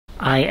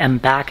I am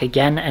back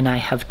again and I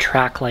have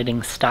track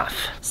lighting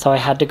stuff. So I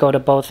had to go to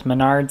both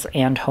Menards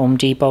and Home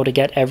Depot to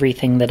get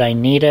everything that I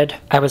needed.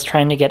 I was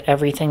trying to get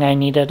everything I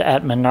needed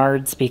at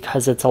Menards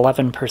because it's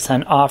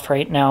 11% off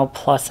right now,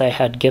 plus I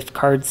had gift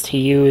cards to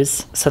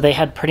use. So they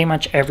had pretty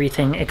much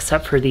everything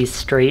except for these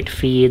straight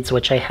feeds,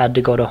 which I had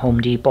to go to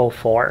Home Depot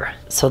for.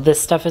 So this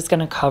stuff is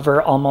going to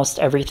cover almost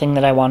everything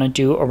that I want to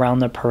do around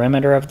the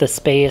perimeter of the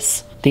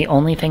space. The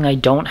only thing I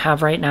don't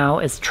have right now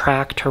is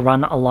track to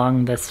run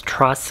along this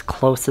truss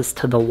closest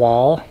to the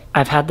wall.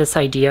 I've had this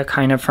idea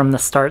kind of from the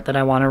start that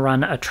I want to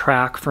run a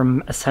track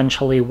from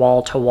essentially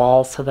wall to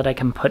wall so that I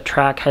can put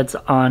track heads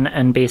on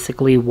and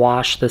basically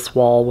wash this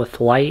wall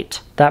with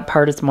light. That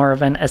part is more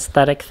of an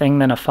aesthetic thing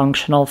than a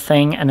functional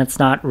thing, and it's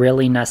not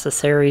really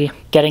necessary.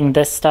 Getting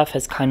this stuff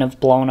has kind of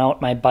blown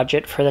out my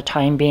budget for the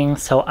time being,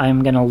 so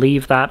I'm going to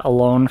leave that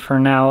alone for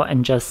now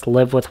and just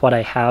live with what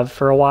I have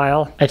for a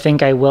while. I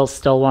think I will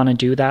still want to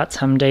do that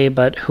someday,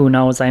 but who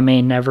knows, I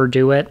may never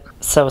do it.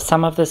 So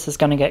some of this is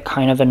going to get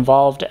kind of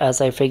involved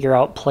as I figure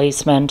out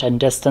placement and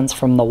distance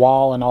from the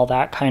wall and all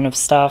that kind of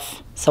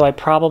stuff. So I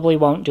probably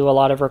won't do a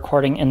lot of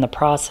recording in the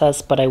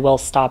process, but I will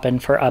stop in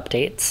for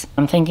updates.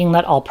 I'm thinking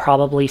that I'll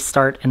probably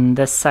start in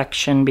this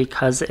section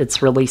because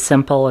it's really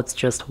simple. It's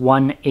just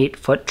one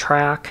 8-foot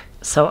track.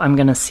 So I'm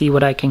going to see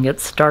what I can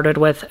get started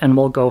with and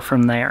we'll go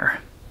from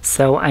there.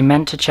 So I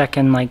meant to check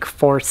in like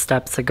 4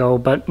 steps ago,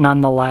 but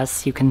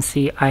nonetheless, you can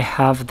see I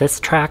have this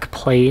track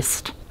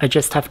placed. I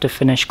just have to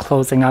finish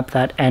closing up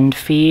that end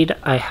feed.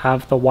 I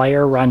have the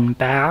wire run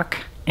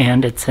back,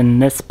 and it's in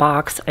this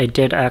box. I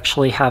did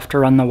actually have to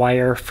run the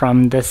wire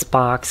from this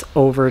box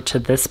over to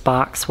this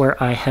box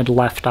where I had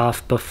left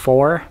off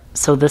before.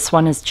 So this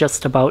one is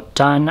just about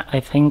done. I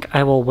think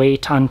I will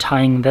wait on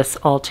tying this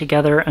all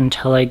together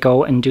until I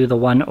go and do the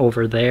one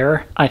over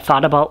there. I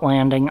thought about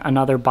landing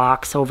another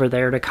box over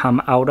there to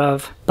come out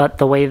of, but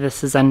the way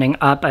this is ending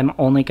up, I'm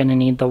only going to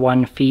need the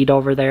one feed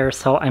over there,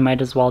 so I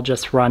might as well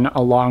just run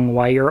a long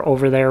wire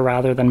over there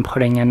rather than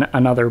putting in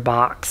another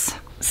box.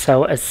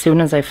 So as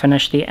soon as I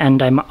finish the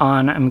end I'm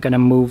on, I'm going to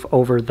move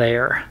over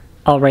there.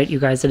 Alright you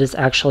guys, it is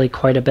actually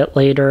quite a bit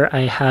later.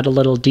 I had a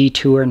little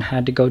detour and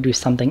had to go do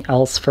something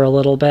else for a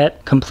little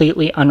bit.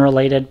 Completely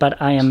unrelated,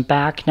 but I am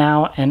back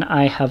now and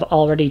I have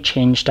already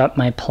changed up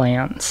my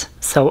plans.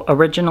 So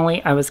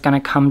originally I was going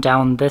to come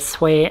down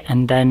this way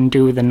and then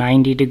do the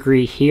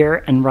 90-degree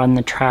here and run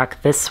the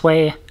track this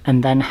way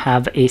and then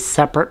have a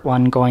separate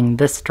one going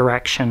this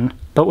direction.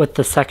 But with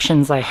the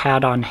sections I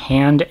had on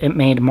hand, it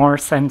made more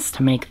sense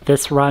to make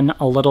this run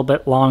a little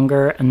bit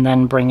longer and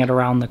then bring it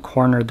around the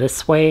corner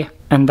this way.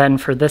 And then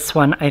for this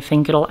one, I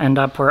think it'll end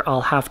up where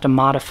I'll have to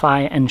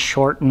modify and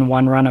shorten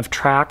one run of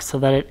track so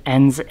that it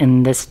ends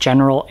in this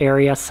general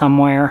area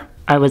somewhere.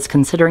 I was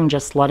considering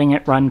just letting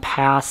it run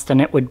past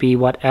and it would be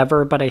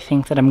whatever, but I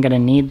think that I'm going to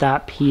need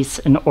that piece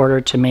in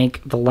order to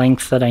make the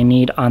length that I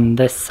need on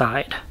this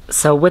side.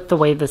 So with the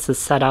way this is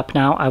set up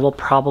now, I will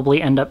probably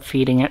end up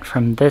feeding it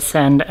from this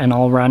end and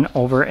I'll run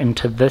over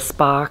into this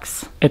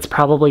box. It's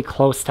probably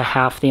close to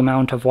half the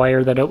amount of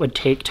wire that it would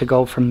take to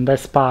go from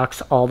this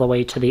box all the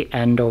way to the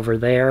end over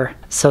there.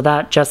 So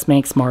that just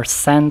makes more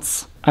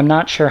sense. I'm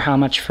not sure how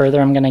much further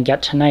I'm going to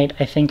get tonight.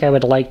 I think I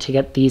would like to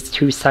get these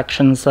 2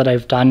 sections that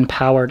I've done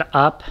powered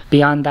up.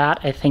 Beyond that,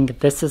 I think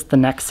this is the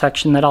next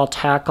section that I'll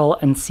tackle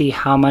and see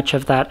how much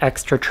of that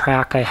extra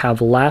track I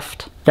have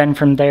left. Then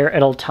from there,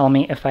 it'll tell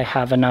me if I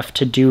have enough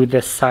to do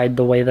this side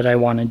the way that I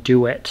want to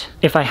do it.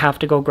 If I have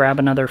to go grab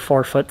another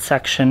 4-foot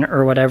section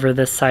or whatever,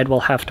 this side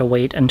will have to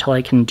wait until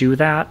I can do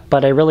that.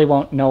 But I really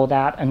won't know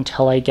that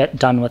until I get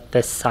done with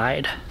this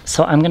side.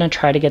 So I'm going to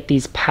try to get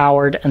these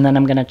powered and then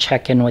I'm going to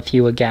check in with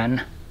you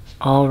again.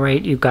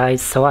 Alright you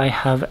guys, so I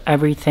have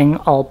everything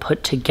all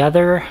put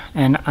together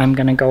and I'm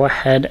going to go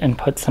ahead and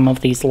put some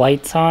of these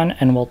lights on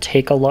and we'll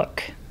take a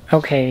look.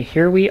 Okay,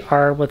 here we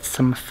are with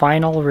some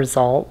final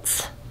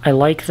results. I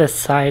like this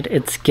side,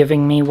 it's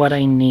giving me what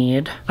I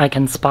need. I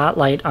can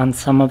spotlight on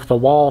some of the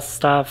wall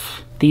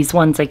stuff. These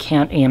ones I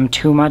can't aim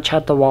too much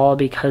at the wall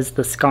because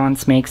the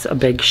sconce makes a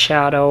big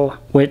shadow,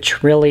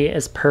 which really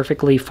is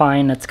perfectly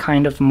fine. It's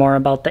kind of more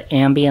about the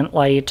ambient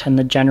light and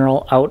the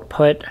general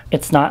output.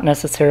 It's not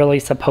necessarily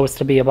supposed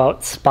to be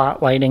about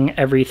spotlighting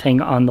everything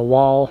on the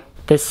wall.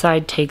 This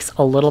side takes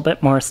a little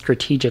bit more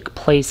strategic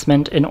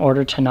placement in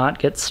order to not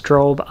get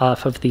strobe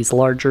off of these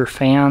larger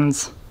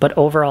fans. But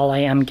overall I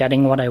am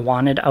getting what I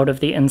wanted out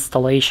of the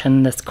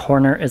installation. This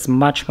corner is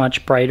much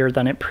brighter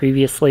than it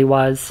previously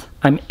was.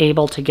 I'm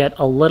able to get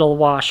a little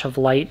wash of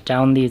light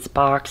down these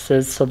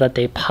boxes so that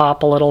they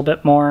pop a little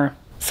bit more.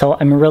 So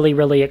I'm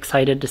really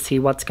excited to see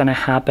what's going to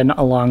happen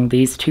along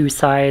these 2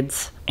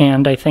 sides.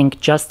 And I think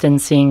just in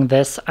seeing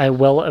this, I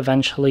will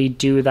eventually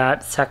do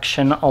that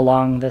section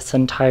along this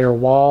entire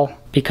wall.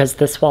 because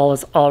this wall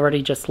is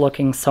already just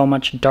looking so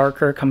much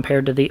darker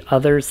compared to the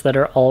others that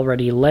are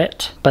already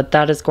lit, but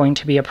that is going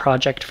to be a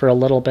project for a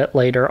little bit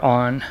later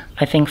on.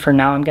 I think for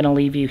now I'm going to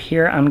leave you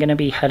here. I'm going to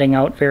be heading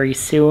out very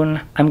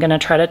soon. I'm going to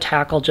try to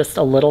tackle just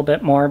a little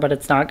bit more, but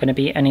it's not going to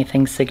be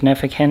anything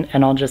significant,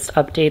 and I'll just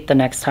update the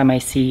next time I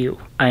see you.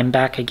 I'm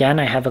back again.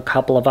 I have a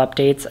couple of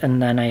updates,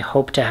 and then I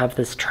hope to have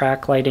this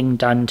track lighting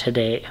done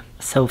today.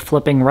 So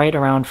flipping right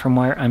around from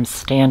where I'm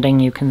standing,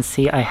 you can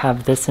see I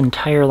have this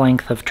entire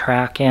length of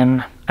track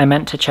in. I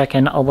meant to check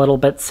in a little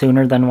bit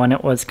sooner than when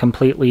it was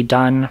completely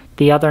done.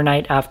 The other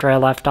night after I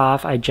left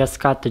off, I just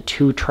got the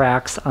 2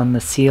 tracks on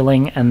the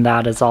ceiling, and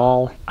that is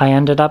all. I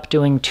ended up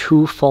doing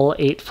 2 full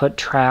 8-foot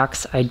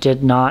tracks. I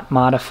did not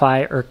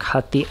modify or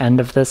cut the end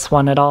of this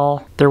one at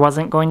all. There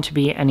wasn't going to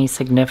be any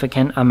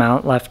significant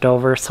amount left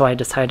over, so I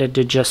decided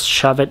to just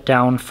shove it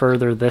down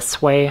further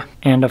this way.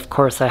 And of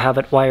course I have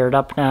it wired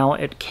up now.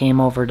 It came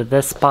over to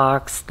this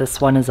box. This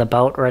one is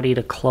about ready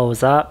to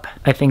close up.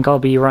 I think I'll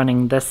be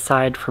running this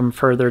side from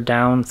further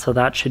down, so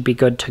that should be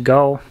good to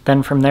go.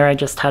 Then from there I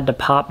just had to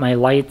pop my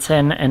lights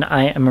in, and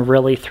I am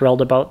really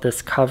thrilled about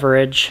this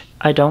coverage.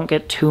 I don't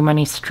get too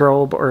many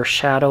strobe or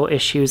shadow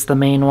issues. The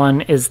main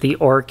one is the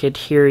orchid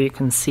here. You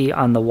can see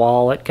on the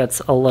wall it gets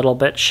a little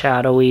bit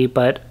shadowy,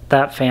 but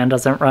that fan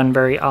doesn't run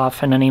very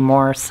often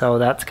anymore, so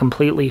that's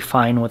completely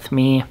fine with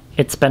me.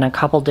 It's been a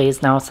couple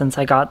days now since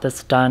I got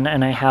this done,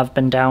 and I have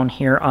been down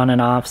here on and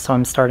off, so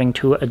I'm starting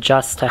to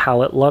adjust to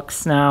how it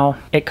looks now.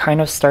 It kind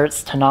of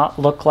starts to not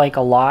look like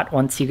a lot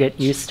once you get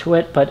used to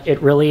it, but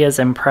it really is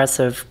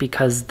impressive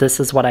because this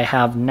is what I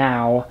have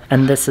now,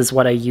 and this is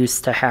what I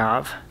used to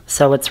have.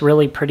 So it's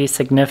really pretty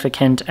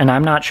significant, and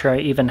I'm not sure I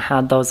even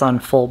had those on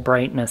full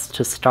brightness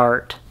to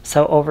start.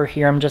 So over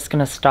here I'm just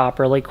going to stop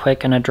really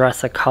quick and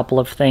address a couple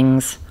of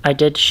things. I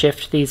did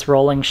shift these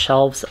rolling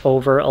shelves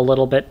over a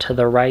little bit to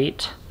the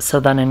right, so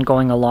then in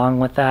going along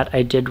with that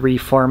I did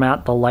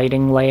reformat the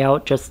lighting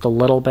layout just a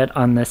little bit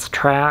on this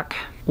track.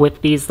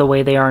 With these the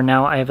way they are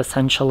now, I have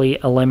essentially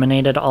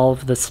eliminated all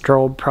of the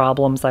strobe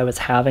problems I was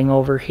having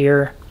over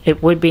here.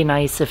 It would be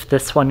nice if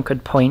this one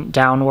could point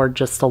downward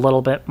just a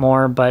little bit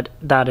more, but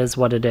that is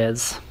what it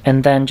is.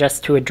 And then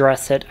just to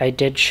address it, I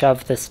did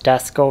shove this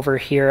desk over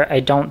here. I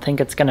don't think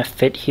it's going to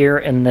fit here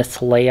in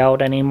this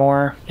layout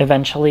anymore.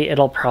 Eventually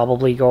it'll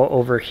probably go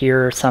over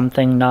here or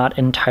something, not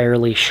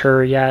entirely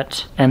sure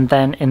yet. And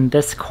then in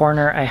this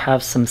corner I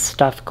have some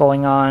stuff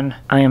going on.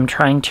 I am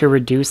trying to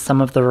reduce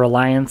some of the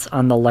reliance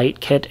on the light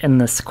kit in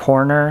this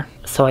corner.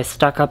 So I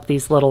stuck up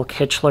these little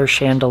Kichler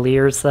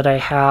chandeliers that I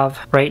have.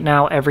 Right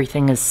now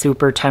everything is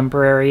super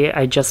temporary.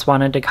 I just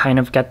wanted to kind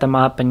of get them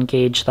up and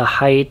gauge the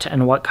height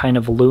and what kind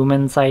of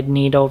lumens I'd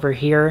need over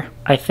here.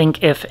 I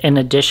think if in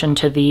addition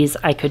to these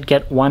I could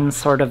get one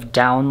sort of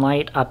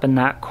downlight up in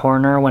that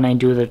corner when I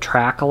do the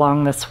track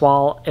along this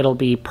wall, it'll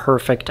be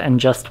perfect and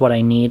just what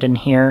I need in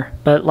here.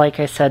 But like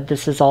I said,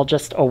 this is all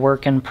just a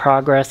work in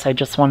progress. I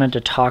just wanted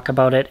to talk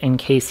about it in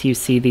case you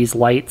see these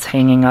lights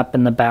hanging up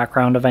in the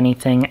background of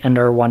anything and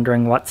are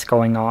wondering what's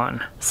going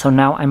on. So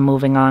now I'm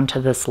moving on to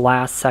this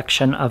last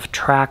section of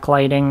track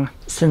lighting.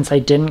 Since I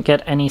didn't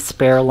get any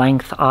spare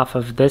length off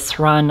of this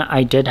run,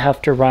 I did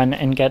have to run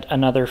and get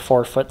another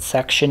 4-foot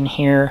section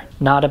here.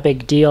 Not a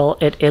big deal.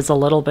 It is a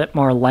little bit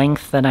more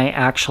length than I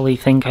actually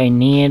think I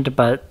need,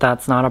 but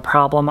that's not a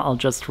problem. I'll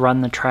just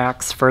run the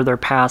tracks further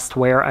past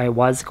where I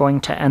was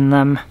going to end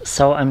them.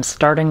 So I'm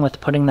starting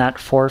with putting that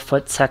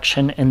 4-foot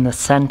section in the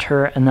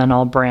center, and then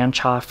I'll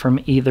branch off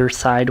from either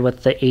side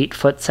with the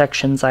 8-foot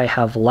sections I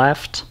have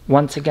left.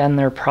 Once again,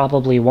 there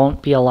probably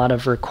won't be a lot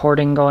of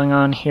recording going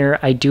on here.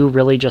 I do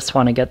really just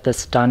want to get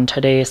this done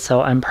today,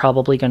 so I'm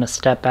probably going to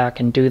step back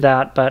and do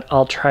that, but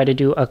I'll try to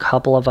do a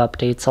couple of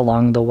updates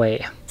along the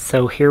way.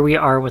 So here we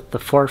are with the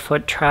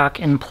 4-foot track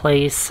in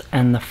place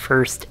and the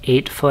first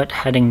 8-foot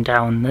heading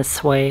down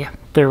this way.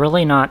 They're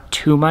really not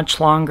too much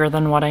longer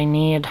than what I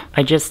need.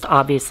 I just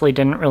obviously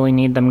didn't really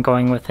need them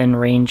going within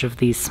range of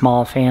these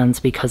small fans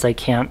because I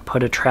can't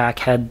put a track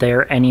head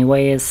there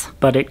anyways,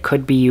 but it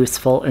could be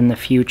useful in the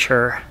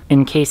future.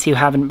 In case you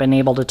haven't been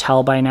able to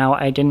tell by now,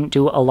 I didn't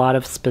do a lot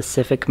of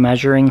specific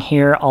measuring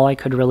here. All I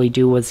could really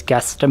do was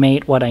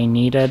guesstimate what I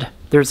needed.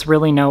 There's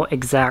really no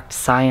exact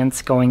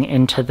science going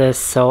into this,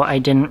 so I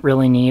didn't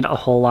really need a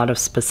whole lot of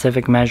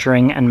specific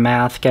measuring and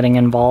math getting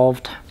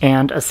involved.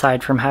 And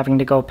aside from having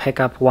to go pick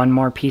up one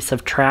more piece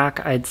of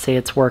track, I'd say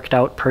it's worked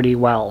out pretty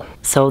well.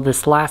 So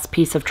this last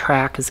piece of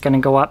track is going to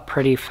go up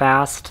pretty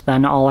fast.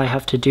 Then all I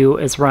have to do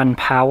is run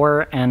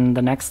power, and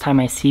the next time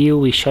I see you,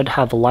 we should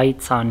have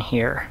lights on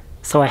here.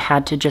 So I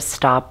had to just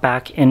stop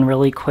back in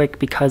really quick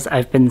because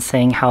I've been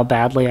saying how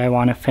badly I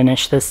want to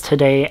finish this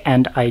today,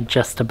 and I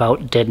just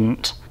about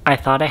didn't. I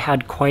thought I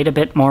had quite a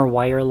bit more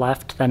wire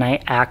left than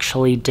I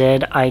actually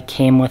did. I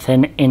came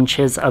within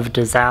inches of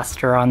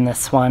disaster on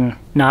this one.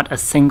 Not a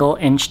single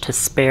inch to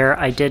spare.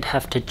 I did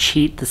have to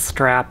cheat the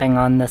strapping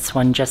on this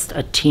one just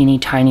a teeny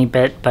tiny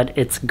bit, but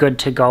it's good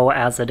to go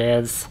as it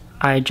is.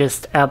 I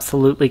just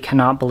absolutely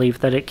cannot believe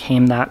that it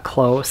came that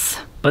close.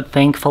 But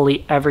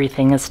thankfully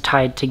everything is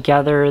tied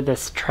together.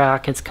 This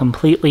track is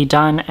completely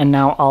done, and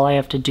now all I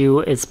have to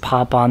do is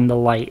pop on the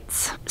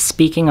lights.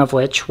 Speaking of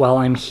which, while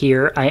I'm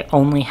here, I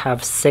only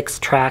have 6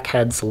 track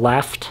heads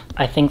left.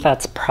 I think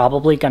that's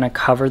probably going to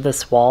cover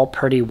this wall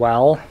pretty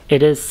well.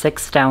 It is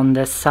 6 down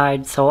this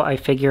side, so I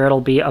figure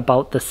it'll be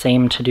about the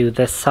same to do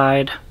this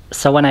side.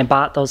 So when I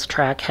bought those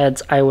track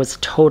heads, I was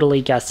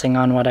totally guessing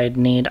on what I'd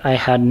need. I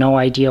had no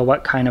idea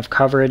what kind of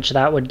coverage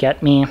that would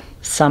get me.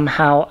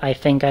 Somehow, I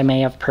think I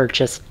may have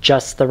purchased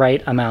just the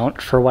right amount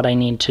for what I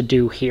need to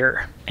do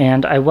here.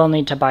 And I will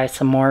need to buy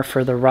some more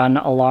for the run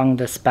along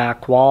this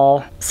back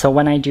wall. So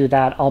when I do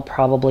that, I'll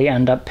probably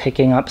end up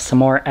picking up some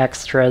more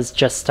extras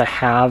just to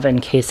have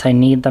in case I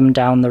need them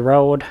down the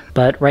road.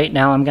 But right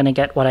now I'm going to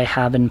get what I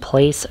have in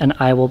place, and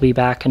I will be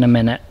back in a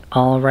minute.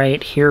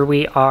 Alright, here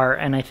we are,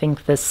 and I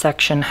think this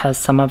section has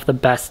some of the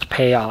best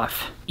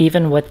payoff.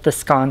 Even with the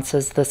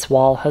sconces, this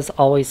wall has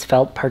always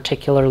felt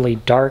particularly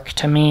dark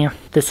to me.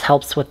 This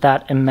helps with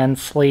that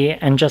immensely,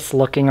 and just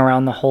looking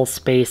around the whole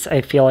space,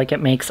 I feel like it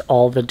makes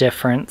all the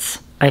difference.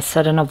 I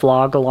said in a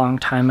vlog a long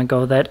time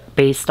ago that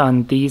based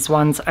on these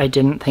ones, I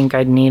didn't think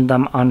I'd need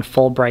them on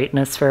full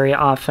brightness very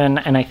often,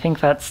 and I think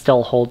that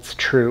still holds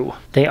true.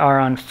 They are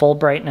on full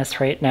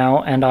brightness right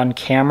now, and on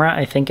camera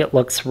I think it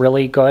looks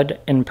really good.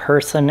 In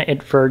person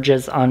it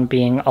verges on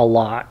being a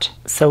lot.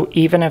 So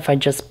even if I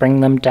just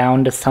bring them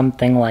down to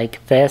something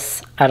like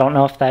this, I don't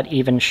know if that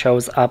even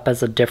shows up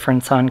as a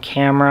difference on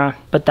camera,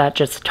 but that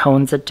just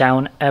tones it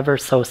down ever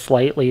so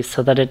slightly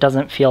so that it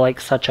doesn't feel like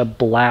such a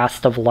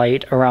blast of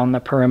light around the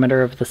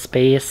perimeter of the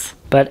space.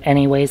 But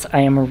anyways, I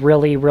am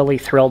really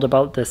thrilled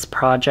about this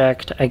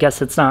project. I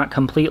guess it's not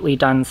completely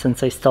done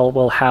since I still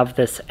will have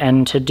this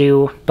end to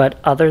do, but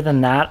other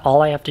than that,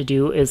 all I have to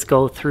do is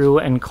go through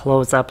and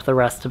close up the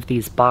rest of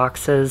these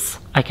boxes.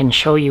 I can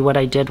show you what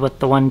I did with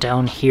the one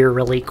down here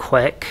really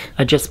quick.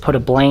 I just put a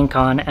blank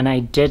on, and I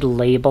did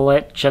label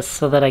it just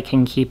so that I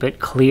can keep it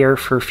clear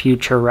for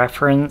future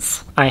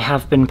reference. I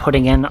have been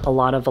putting in a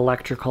lot of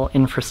electrical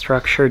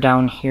infrastructure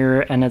down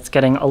here, and it's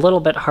getting a little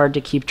bit hard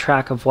to keep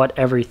track of what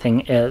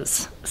everything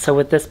is. So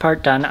with this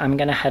part done, I'm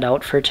gonna head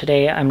out for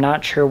today. I'm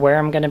not sure where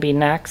I'm gonna be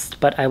next,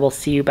 but I will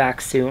see you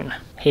back soon.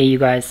 Hey you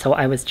guys, so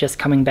I was just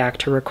coming back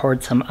to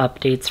record some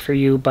updates for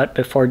you, but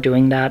before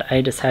doing that,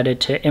 I decided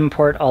to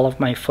import all of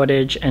my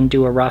footage and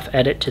do a rough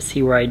edit to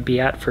see where I'd be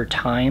at for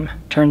time.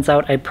 Turns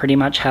out I pretty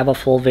much have a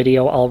full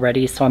video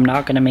already, so I'm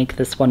not going to make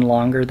this one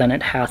longer than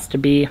it has to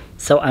be.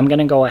 So I'm going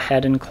to go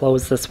ahead and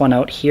close this one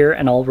out here,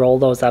 and I'll roll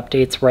those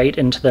updates right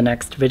into the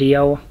next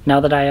video. Now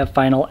that I have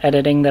final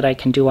editing that I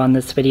can do on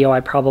this video, I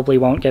probably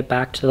won't get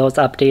back to those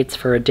updates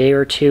for a day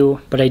or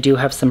two, but I do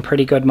have some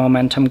pretty good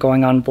momentum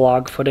going on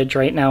vlog footage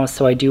right now,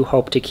 so I do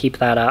hope to keep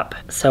that up.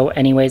 So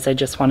anyways, I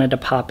just wanted to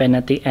pop in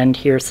at the end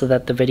here so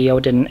that the video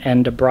didn't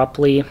end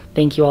abruptly.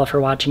 Thank you all for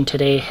watching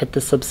today. Hit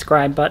the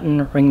subscribe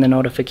button, ring the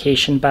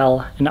notification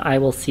bell, and I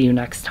will see you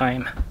next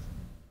time.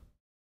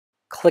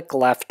 Click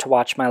left to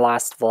watch my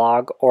last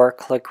vlog, or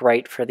click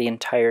right for the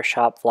entire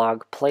shop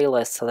vlog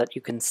playlist so that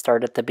you can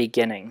start at the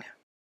beginning.